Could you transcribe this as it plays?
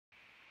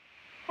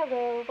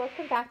Hello,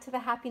 welcome back to the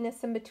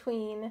Happiness in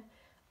Between.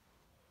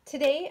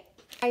 Today,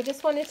 I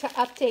just wanted to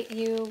update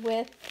you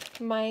with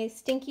my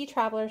Stinky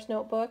Traveler's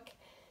Notebook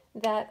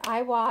that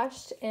I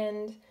washed,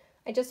 and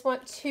I just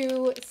want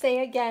to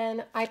say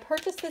again, I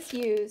purchased this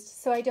used,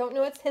 so I don't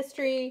know its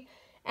history,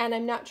 and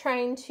I'm not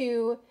trying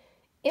to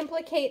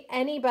implicate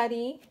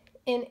anybody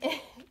in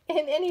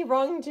any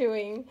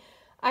wrongdoing.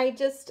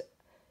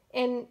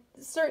 And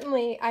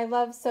certainly I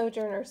love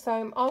Sojourner, so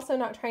I'm also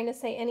not trying to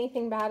say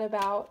anything bad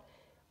about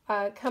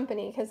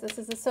company, because this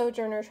is a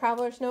Sojourner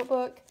Traveler's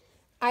Notebook.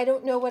 I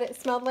don't know what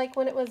it smelled like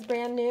when it was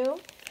brand new,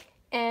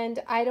 and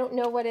I don't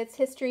know what its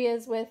history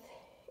is with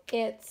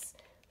its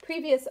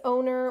previous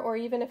owner, or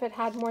even if it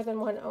had more than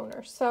one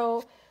owner.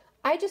 So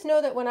I just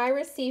know that when I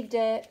received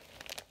it,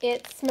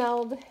 it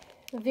smelled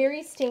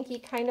very stinky,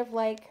 kind of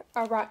like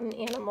a rotten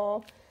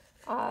animal,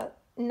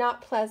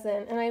 not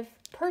pleasant. And I've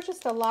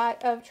purchased a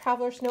lot of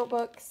Traveler's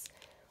Notebooks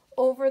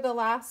over the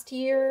last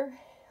year,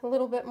 a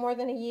little bit more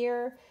than a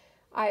year.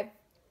 I've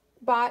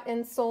bought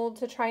and sold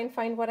to try and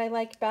find what I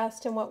like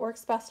best and what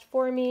works best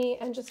for me,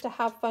 and just to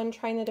have fun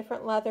trying the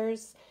different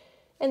leathers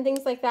and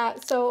things like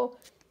that. So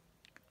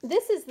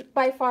this is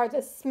by far the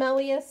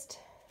smelliest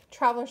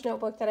Traveler's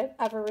Notebook that I've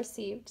ever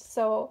received.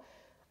 So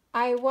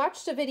I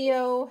watched a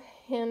video,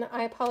 and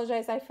I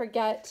apologize, I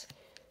forget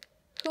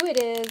who it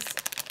is,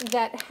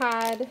 that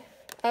had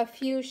a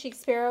few Chic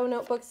Sparrow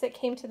notebooks that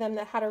came to them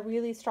that had a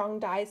really strong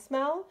dye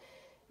smell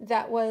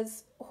that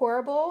was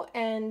horrible.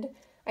 And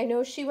I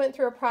know she went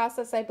through a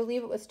process, I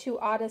believe it was 2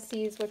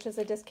 Odysseys, which is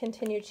a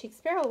discontinued Chic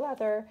Sparrow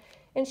leather,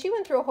 and she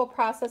went through a whole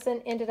process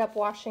and ended up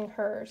washing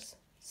hers.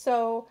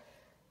 So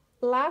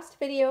last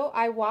video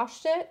I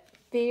washed it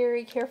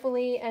very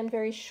carefully and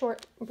very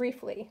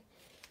briefly.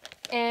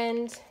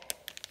 And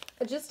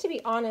just to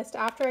be honest,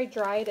 after I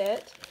dried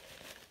it,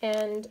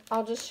 and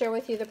I'll just share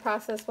with you the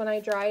process when I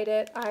dried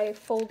it, I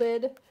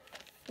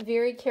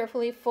very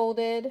carefully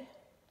folded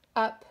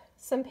up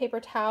some paper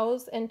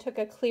towels and took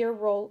a clear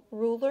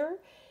ruler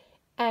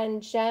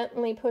and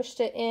gently pushed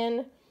it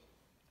in,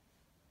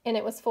 and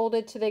it was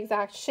folded to the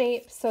exact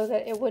shape so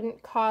that it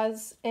wouldn't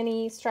cause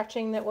any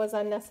stretching that was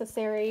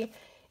unnecessary.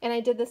 And I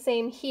did the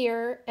same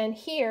here,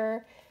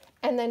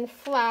 and then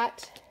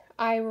flat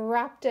I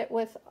wrapped it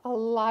with a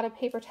lot of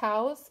paper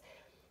towels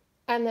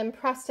and then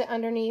pressed it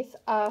underneath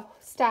a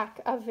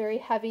stack of very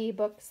heavy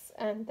books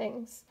and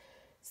things.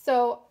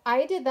 So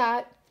I did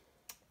that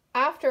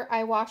after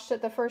I washed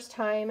it the first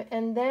time,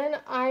 and then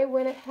I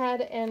went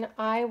ahead and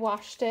I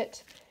washed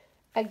it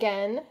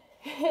again,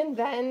 and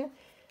then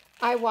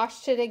I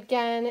washed it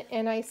again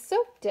and I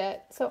soaked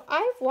it. So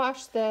I've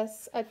washed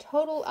this a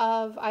total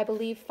of, I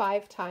believe,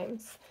 5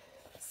 times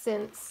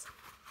since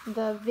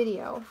the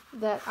video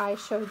that I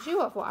showed you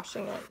of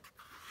washing it.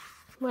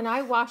 When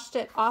I washed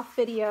it off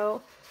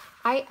video,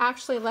 I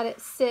actually let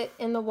it sit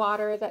in the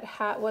water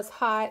that was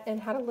hot and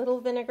had a little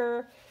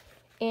vinegar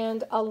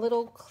and a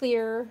little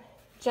clear,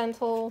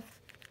 gentle,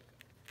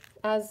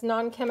 as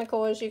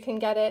non-chemical as you can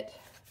get it,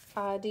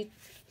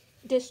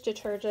 dish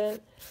detergent.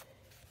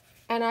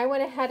 And I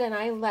went ahead and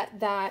I let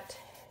that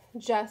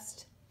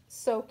just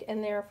soak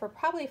in there for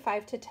probably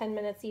 5 to 10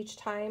 minutes each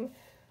time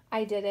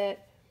I did it.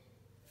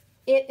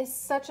 It is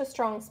such a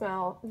strong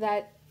smell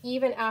that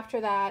even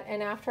after that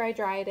and after I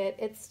dried it,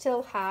 it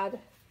still had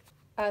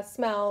a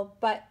smell,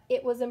 but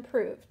it was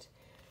improved.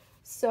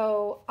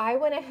 So I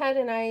went ahead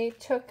and I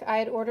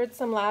had ordered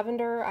some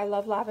lavender. I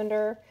love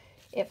lavender.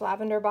 If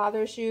lavender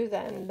bothers you,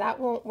 then that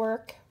won't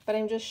work, but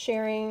I'm just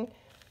sharing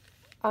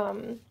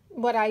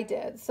what I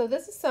did. So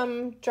this is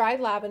some dried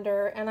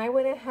lavender, and I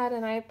went ahead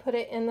and I put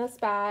it in this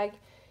bag,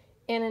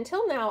 and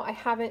until now I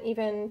haven't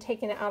even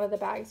taken it out of the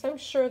bag, so I'm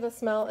sure the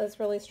smell is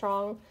really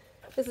strong.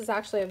 This is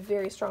actually a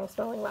very strong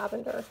smelling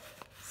lavender.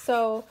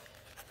 So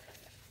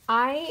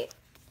I'm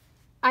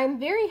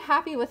very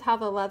happy with how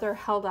the leather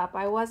held up.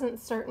 I wasn't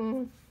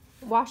certain,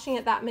 washing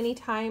it that many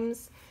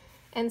times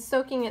and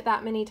soaking it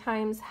that many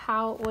times,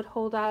 how it would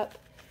hold up.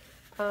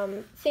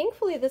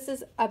 Thankfully, this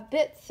is a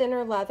bit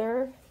thinner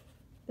leather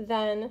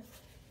than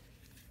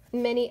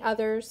many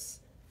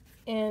others,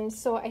 and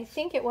so I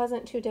think it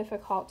wasn't too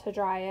difficult to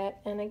dry it.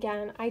 And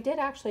again, I did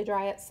actually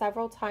dry it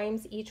several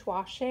times each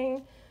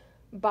washing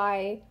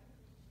by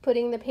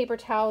putting the paper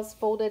towels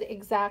folded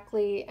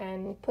exactly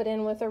and put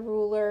in with a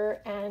ruler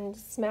and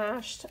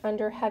smashed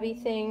under heavy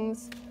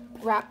things,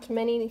 wrapped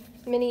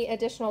many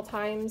additional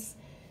times.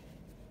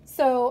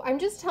 So I'm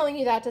just telling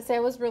you that to say I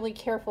was really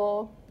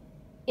careful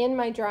in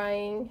my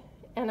drying,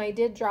 and I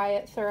did dry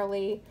it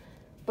thoroughly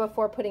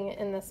before putting it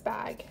in this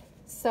bag.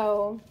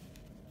 So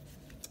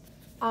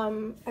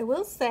I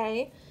will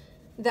say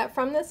that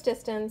from this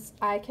distance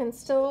I can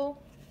still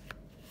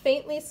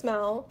faintly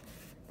smell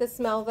the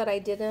smell that I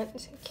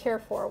didn't care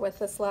for with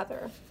this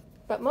leather,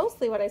 but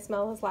mostly what I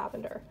smell is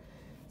lavender.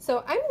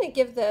 So I'm going to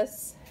give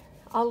this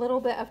a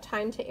little bit of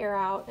time to air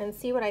out and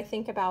see what I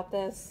think about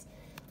this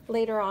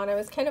later on. I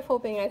was kind of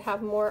hoping I'd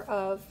have more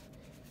of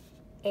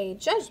a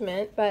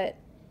judgment, but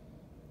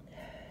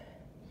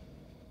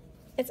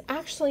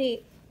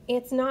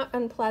it's not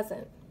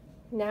unpleasant.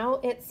 Now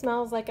it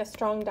smells like a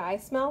strong dye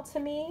smell to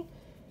me.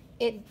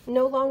 It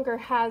no longer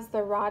has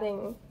the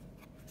rotting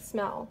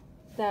smell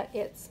that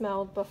it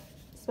smelled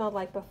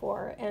like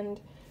before. And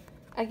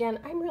again,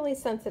 I'm really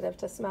sensitive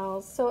to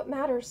smells, so it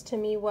matters to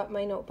me what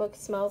my notebook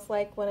smells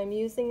like when I'm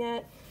using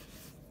it.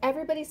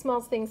 Everybody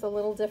smells things a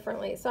little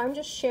differently, so I'm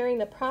just sharing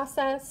the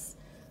process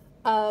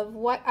of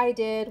what I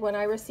did when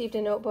I received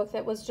a notebook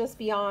that was just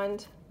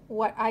beyond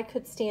what I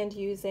could stand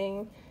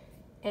using,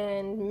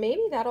 and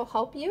maybe that'll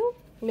help you.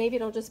 Maybe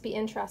it'll just be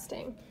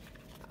interesting.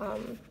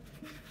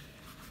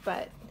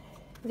 But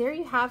there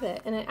you have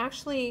it. And it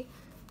actually,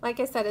 like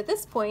I said, at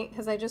this point,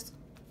 because I just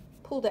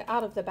pulled it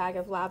out of the bag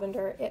of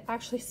lavender, it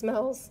actually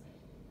smells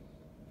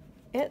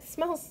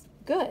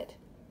good.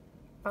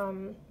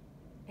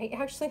 I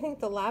actually think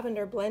the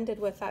lavender blended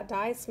with that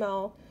dye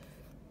smell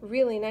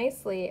really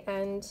nicely,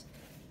 and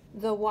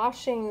the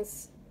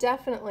washings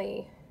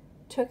definitely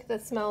took the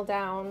smell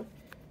down.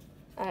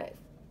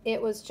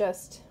 It was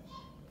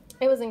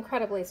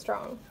incredibly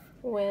strong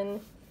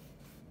when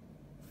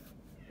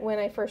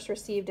I first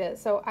received it.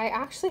 So I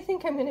actually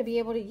think I'm going to be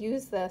able to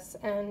use this,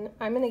 and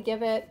I'm going to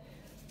give it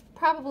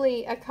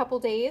probably a couple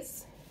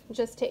days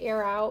just to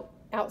air out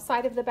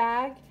outside of the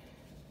bag,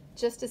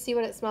 just to see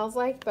what it smells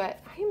like. But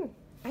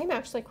I'm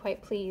actually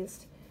quite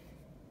pleased,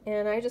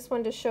 and I just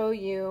wanted to show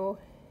you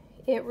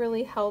it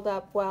really held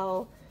up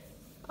well.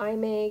 I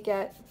may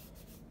get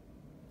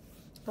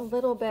a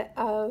little bit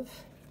of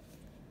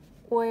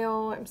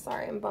oil. I'm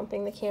sorry, I'm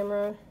bumping the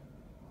camera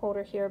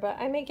holder here, but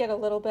I may get a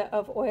little bit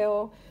of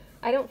oil.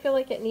 I don't feel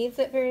like it needs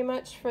it very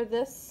much for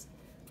this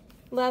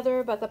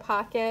leather, but the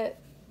pocket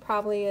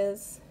probably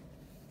is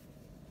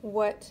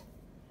what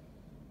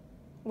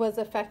was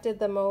affected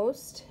the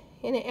most.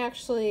 And it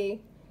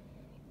actually,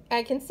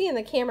 I can see in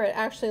the camera, it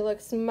actually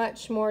looks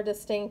much more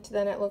distinct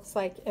than it looks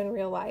like in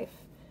real life.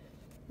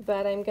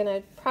 But I'm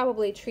gonna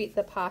probably treat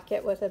the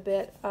pocket with a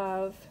bit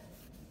of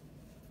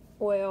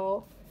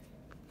oil.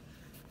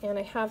 And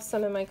I have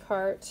some in my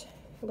cart.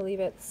 I believe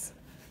is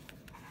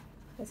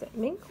it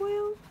mink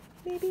oil,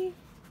 maybe?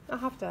 I'll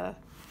have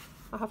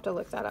to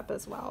look that up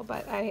as well,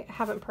 but I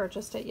haven't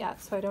purchased it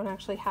yet, so I don't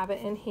actually have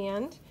it in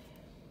hand.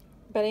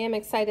 But I am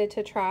excited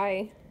to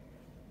try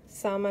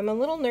some. I'm a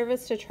little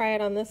nervous to try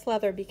it on this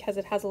leather because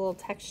it has a little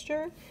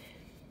texture,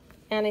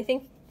 and I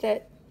think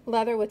that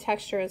leather with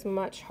texture is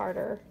much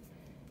harder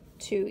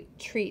to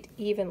treat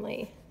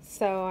evenly.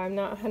 So I'm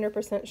not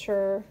 100%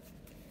 sure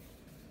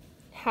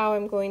how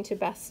I'm going to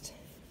best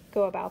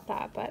go about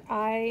that, but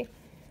I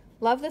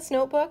love this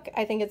notebook.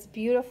 I think it's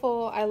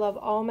beautiful. I love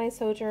all my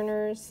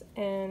Sojourners,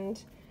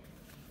 and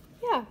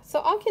yeah, so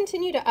I'll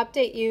continue to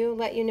update you,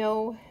 let you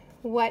know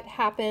what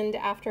happened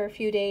after a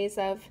few days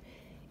of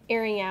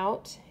airing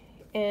out,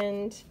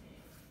 and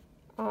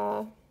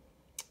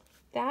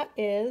that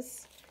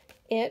is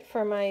it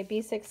for my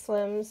B6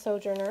 Slim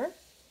Sojourner.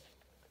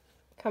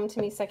 Come to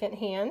me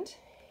secondhand.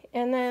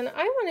 And then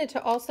I wanted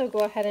to also go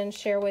ahead and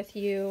share with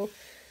you,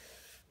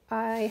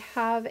 I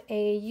have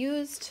a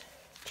used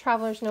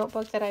traveler's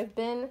notebook that I've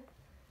been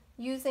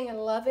using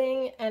and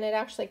loving, and it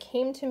actually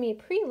came to me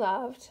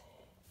pre-loved,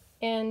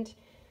 and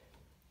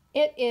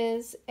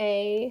it's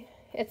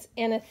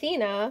an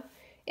Athena.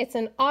 It's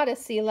an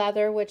Odyssey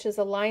leather, which is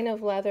a line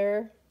of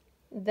leather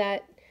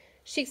that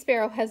Chic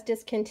Sparrow has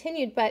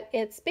discontinued, but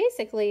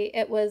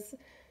it was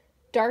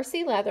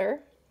Darcy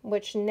leather,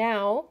 which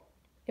now,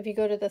 if you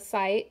go to the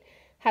site,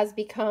 has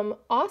become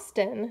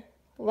Austin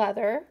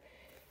leather.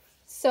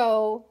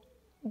 So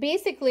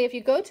basically, if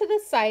you go to the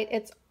site,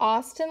 it's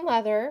Austin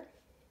leather,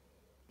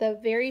 the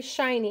very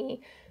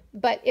shiny,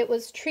 but it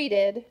was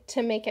treated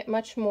to make it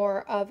much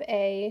more of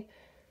a,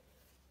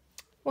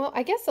 well,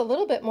 I guess a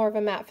little bit more of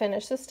a matte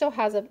finish. This still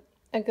has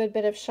a good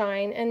bit of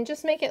shine, and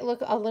just make it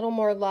look a little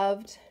more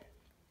loved.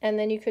 And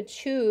then you could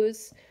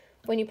choose,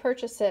 when you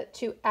purchase it,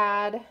 to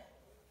add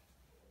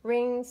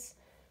rings,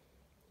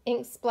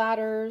 ink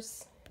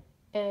splatters,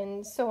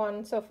 and so on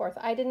and so forth.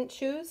 I didn't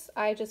choose.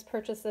 I just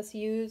purchased this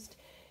used.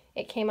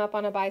 It came up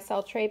on a buy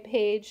sell trade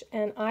page,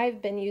 and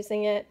I've been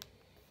using it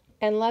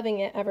and loving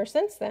it ever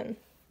since then.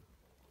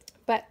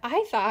 But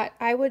I thought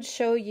I would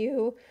show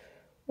you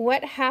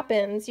what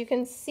happens. You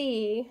can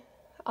see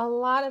a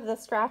lot of the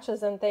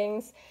scratches and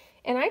things,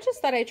 and I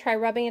just thought I'd try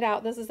rubbing it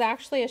out. This is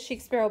actually a Chic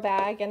Sparrow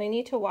bag, and I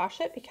need to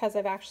wash it because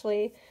I've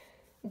actually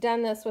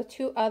done this with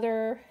two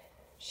other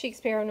Chic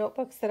Sparrow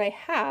notebooks that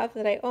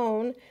I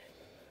own.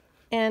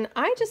 And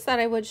I just thought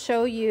I would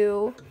show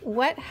you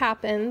what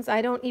happens.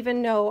 I don't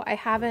even know, I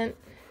haven't,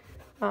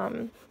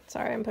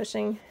 sorry, I'm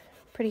pushing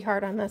pretty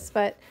hard on this,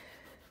 but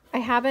I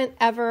haven't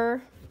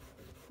ever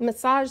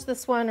massaged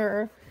this one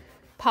or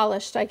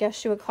polished, I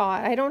guess you would call it.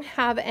 I don't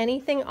have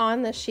anything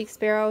on the Chic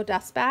Sparrow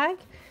dust bag.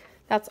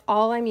 That's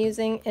all I'm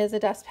using is a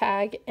dust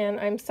bag. And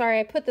I'm sorry,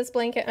 I put this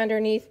blanket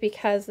underneath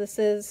because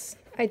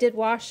I did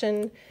wash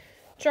and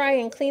dry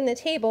and clean the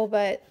table,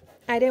 but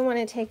I didn't want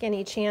to take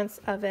any chance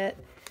of it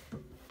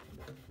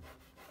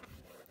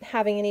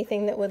having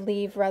anything that would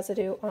leave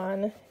residue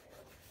on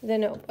the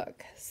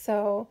notebook.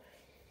 So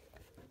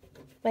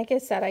like I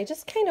said, I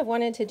just kind of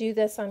wanted to do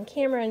this on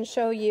camera and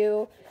show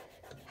you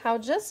how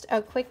just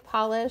a quick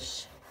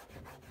polish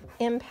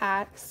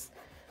impacts,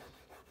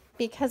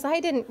 because I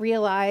didn't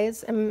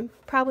realize, and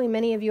probably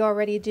many of you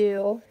already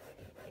do,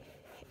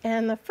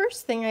 and the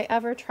first thing I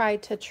ever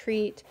tried to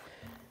treat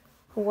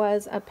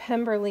was a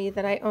Pemberley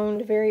that I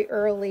owned very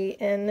early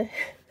in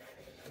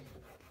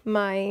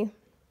my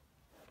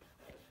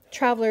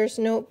traveler's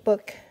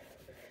notebook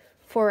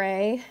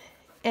foray,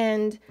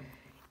 and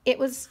it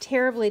was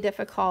terribly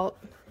difficult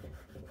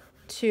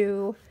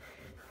to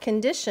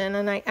condition,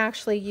 and I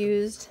actually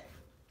used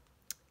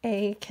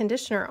a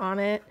conditioner on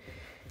it,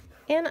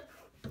 and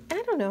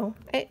I don't know,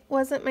 it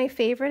wasn't my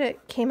favorite.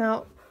 It came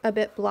out a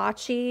bit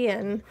blotchy,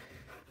 and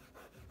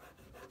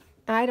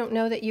I don't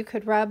know that you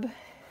could rub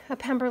a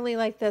Pemberley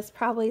like this.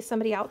 Probably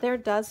somebody out there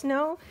does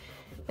know,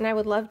 and I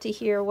would love to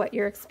hear what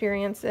your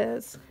experience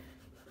is.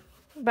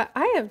 But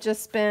I have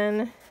just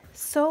been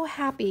so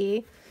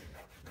happy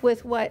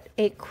with what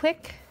a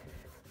quick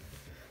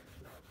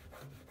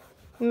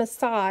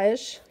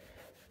massage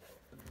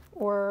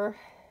or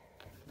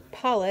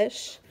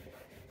polish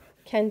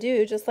can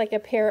do, just like a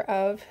pair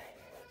of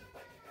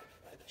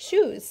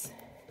shoes.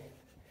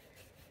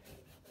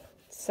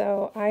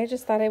 So I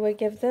just thought I would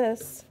give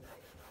this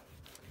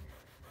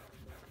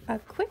a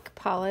quick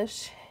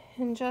polish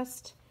and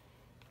just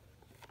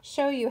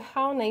show you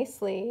how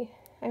nicely,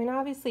 I mean,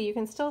 obviously you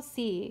can still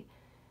see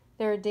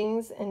there are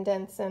dings and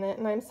dents in it,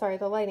 and I'm sorry,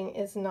 the lighting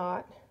is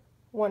not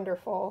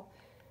wonderful,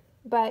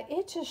 but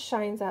it just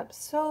shines up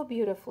so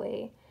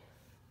beautifully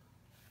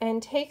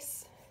and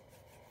takes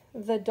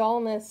the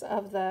dullness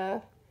of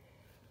the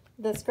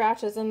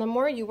scratches, and the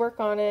more you work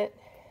on it,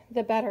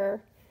 the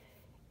better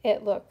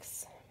it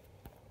looks.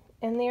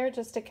 And there,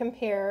 just to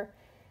compare,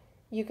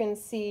 you can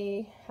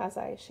see, as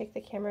I shake the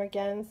camera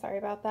again, sorry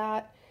about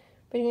that,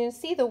 but you can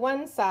see the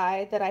one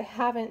side that I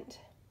haven't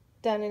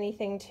done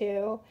anything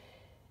to,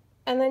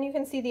 and then you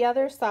can see the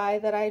other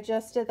side that I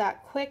just did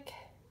that quick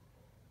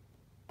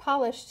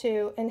polish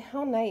to, and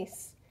how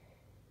nice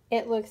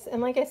it looks.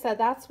 And like I said,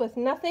 that's with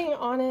nothing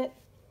on it.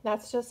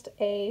 That's just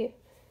a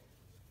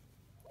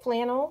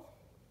flannel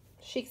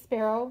Chic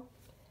Sparrow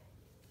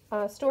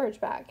storage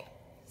bag.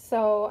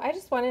 So I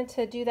just wanted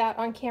to do that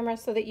on camera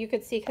so that you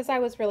could see, because I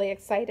was really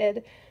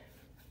excited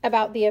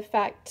about the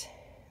effect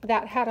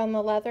that had on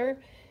the leather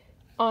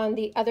on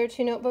the other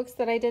two notebooks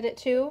that I did it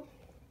to,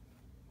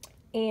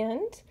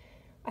 and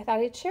I thought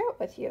I'd share it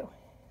with you.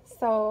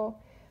 So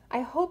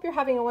I hope you're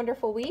having a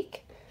wonderful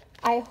week.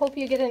 I hope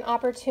you get an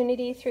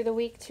opportunity through the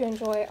week to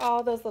enjoy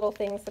all those little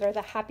things that are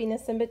the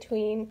happiness in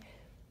between.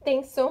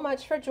 Thanks so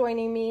much for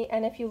joining me,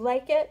 and if you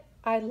like it,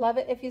 I'd love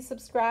it if you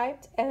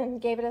subscribed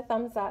and gave it a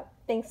thumbs up.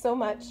 Thanks so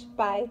much.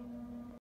 Bye.